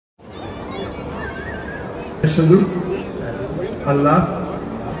Ashhadu Allah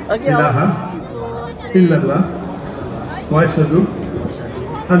ilaha illallah wa ashhadu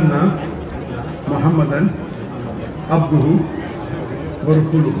anna Muhammadan abduhu wa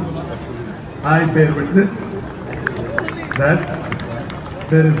rasuluhu. I bear witness that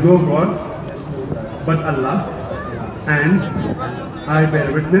there is no God but Allah, and I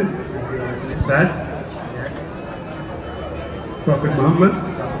bear witness that Prophet Muhammad.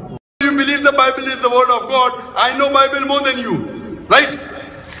 You believe the Bible is the word of God. I know Bible more than you, right?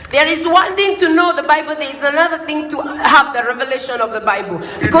 There is one thing to know the Bible, there is another thing to have the revelation of the Bible.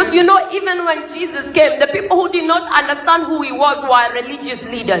 Because you know, even when Jesus came, the people who did not understand who he was were religious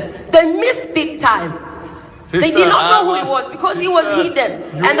leaders. They missed big time. Sister, they did not know who he was because he was hidden.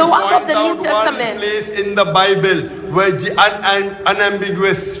 And the work of the New Testament. Place in the Bible where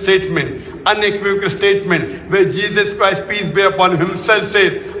unambiguous statement, unequivocal statement, where Jesus Christ, peace be upon him, himself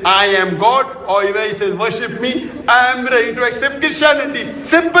says, I am God, or where he says, worship me, I am ready to accept Christianity.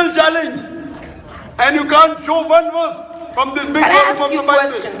 Simple challenge. And you can't show one verse from this big volume of the Bible. Can I ask you a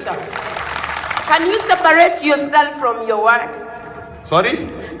question, sir? Can you separate yourself from your word? Sorry?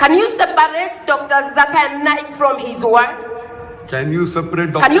 Can you separate Dr. Zakir Naik from his word? Can you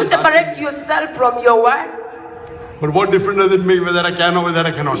separate Dr. Can you separate yourself from your word? But what difference does it make whether I can or whether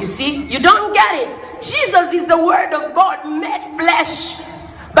I cannot? You see, you don't get it. Jesus is the word of God made flesh.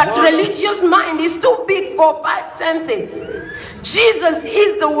 But religious mind is too big for 5 senses. Jesus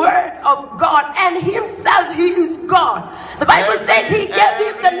is the word of God, and himself, he is God. The Bible says he gave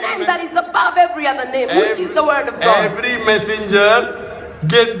him the name that is above every other name, which is the word of God. Every messenger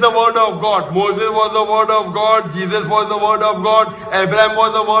gets the word of God. Moses was the word of God. Jesus was the word of God. Abraham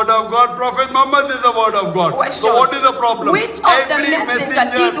was the word of God. Prophet Muhammad is the word of God. Question. So what is the problem? Which of Every the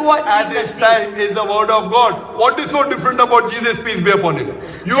messenger did what at Jesus this time is the word of God. What is so different about Jesus, peace be upon him?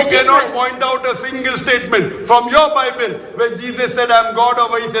 You cannot point out a single statement from your Bible where Jesus said, I am God, or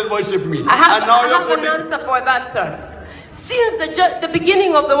where he says, worship me. I have an answer for that, sir. Since the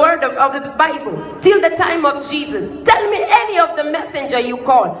beginning of the word of the Bible till the time of Jesus, tell me any of the messenger you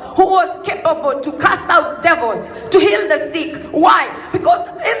call who was capable to cast out devils, to heal the sick. Why? Because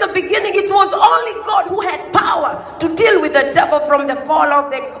in the beginning it was only God who had power to deal with the devil from the fall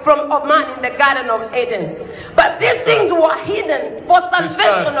of man in the Garden of Eden. But these things were hidden for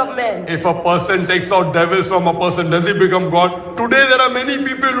salvation of men. If a person takes out devils from a person, does he become God? Today there are many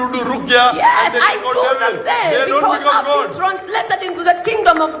people who do ruqya. Yes, I do the same. They don't become God. Translated into the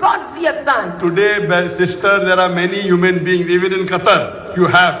kingdom of God's dear son. Today, sister, there are many human beings, even in Qatar, you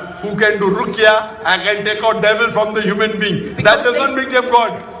have, who can do ruqya and can take out devil from the human being. Because that does not make them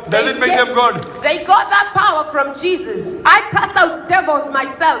God. Does it make them God? They got that power from Jesus. I cast out devils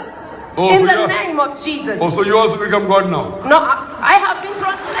myself. In the name of Jesus. Oh, so you also become God now? No, I have been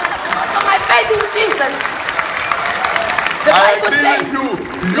translated because of my faith in Jesus. The Bible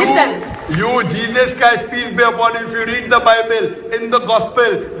says, listen. You, Jesus Christ, peace be upon him. If you read the Bible, in the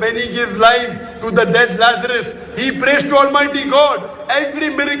gospel, when he gives life to the dead Lazarus, he prays to Almighty God. Every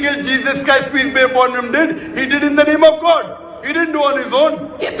miracle Jesus Christ, peace be upon him, he did in the name of God. He didn't do on his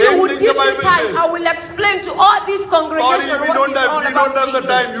own. If you would give me time, I will explain to all these congregations. Sorry, we don't have the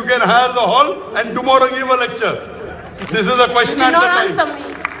time. You can hire the hall and tomorrow give a lecture. This is a question and answer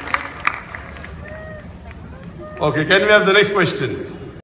me. Okay, can we have the next question?